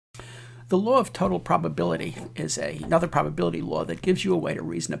The law of total probability is another probability law that gives you a way to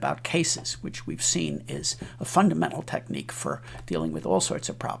reason about cases, which we've seen is a fundamental technique for dealing with all sorts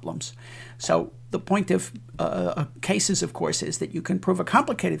of problems. So the point of cases, of course, is that you can prove a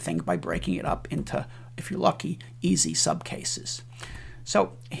complicated thing by breaking it up into, if you're lucky, easy subcases.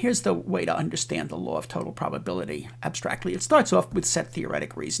 So here's the way to understand the law of total probability abstractly. It starts off with set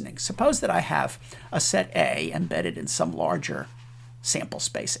theoretic reasoning. Suppose that I have a set A embedded in some larger sample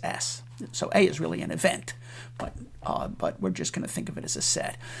space S. So A is really an event, but we're just going to think of it as a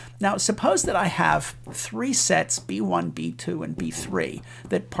set. Now, suppose that I have three sets, B1, B2, and B3,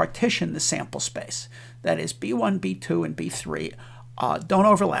 that partition the sample space. That is, B1, B2, and B3 don't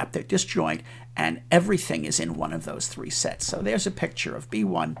overlap, they're disjoint, and everything is in one of those three sets. So there's a picture of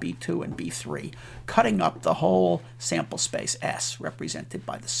B1, B2, and B3 cutting up the whole sample space S, represented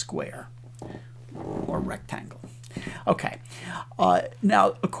by the square or rectangle. Okay,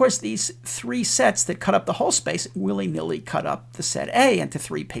 now, of course, these three sets that cut up the whole space willy-nilly cut up the set A into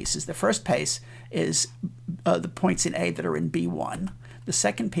three pieces. The first piece is the points in A that are in B1. The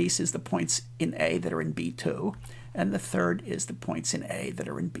second piece is the points in A that are in B2. And the third is the points in A that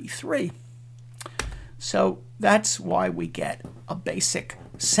are in B3. So that's why we get a basic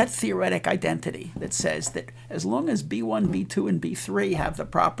set theoretic identity that says that as long as B1, B2, and B3 have the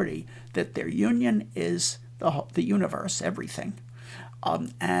property that their union is the universe, everything,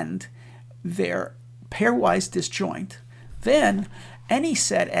 and they're pairwise disjoint, then any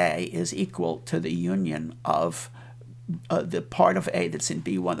set A is equal to the union of the part of A that's in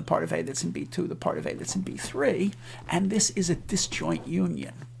B1, the part of A that's in B2, the part of A that's in B3, and this is a disjoint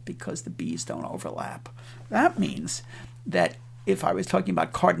union because the B's don't overlap. That means that if I was talking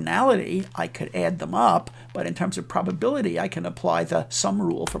about cardinality, I could add them up, but in terms of probability, I can apply the sum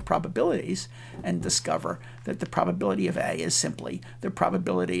rule for probabilities and discover that the probability of A is simply the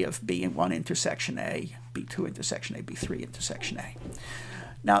probability of B1 intersection A, B2 intersection A, B3 intersection A.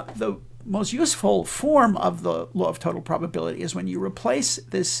 Now, the most useful form of the law of total probability is when you replace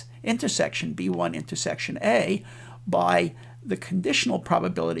this intersection, B1 intersection A, by the conditional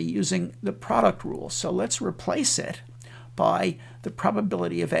probability using the product rule. So let's replace it by the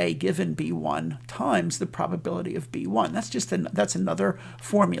probability of A given B1 times the probability of B1. That's another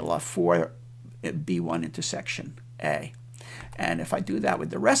formula for B1 intersection A. And if I do that with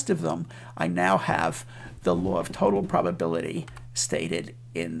the rest of them, I now have the law of total probability stated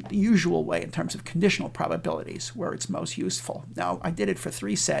in the usual way in terms of conditional probabilities, where it's most useful. Now, I did it for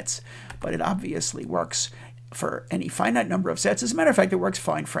three sets, but it obviously works for any finite number of sets. As a matter of fact, it works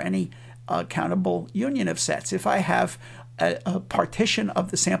fine for any countable union of sets. If I have a partition of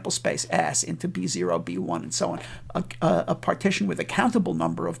the sample space S into B0, B1, and so on, a partition with a countable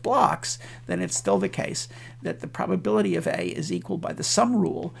number of blocks, then it's still the case that the probability of A is equal by the sum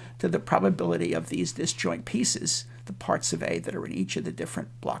rule to the probability of these disjoint pieces, the parts of A that are in each of the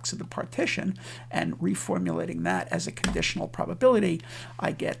different blocks of the partition, and reformulating that as a conditional probability,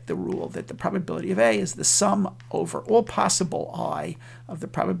 I get the rule that the probability of A is the sum over all possible I of the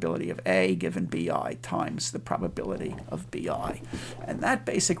probability of A given BI times the probability of BI. And that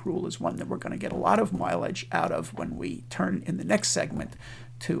basic rule is one that we're going to get a lot of mileage out of when we turn in the next segment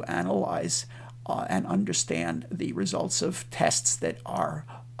to analyze and understand the results of tests that are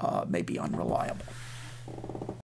maybe unreliable.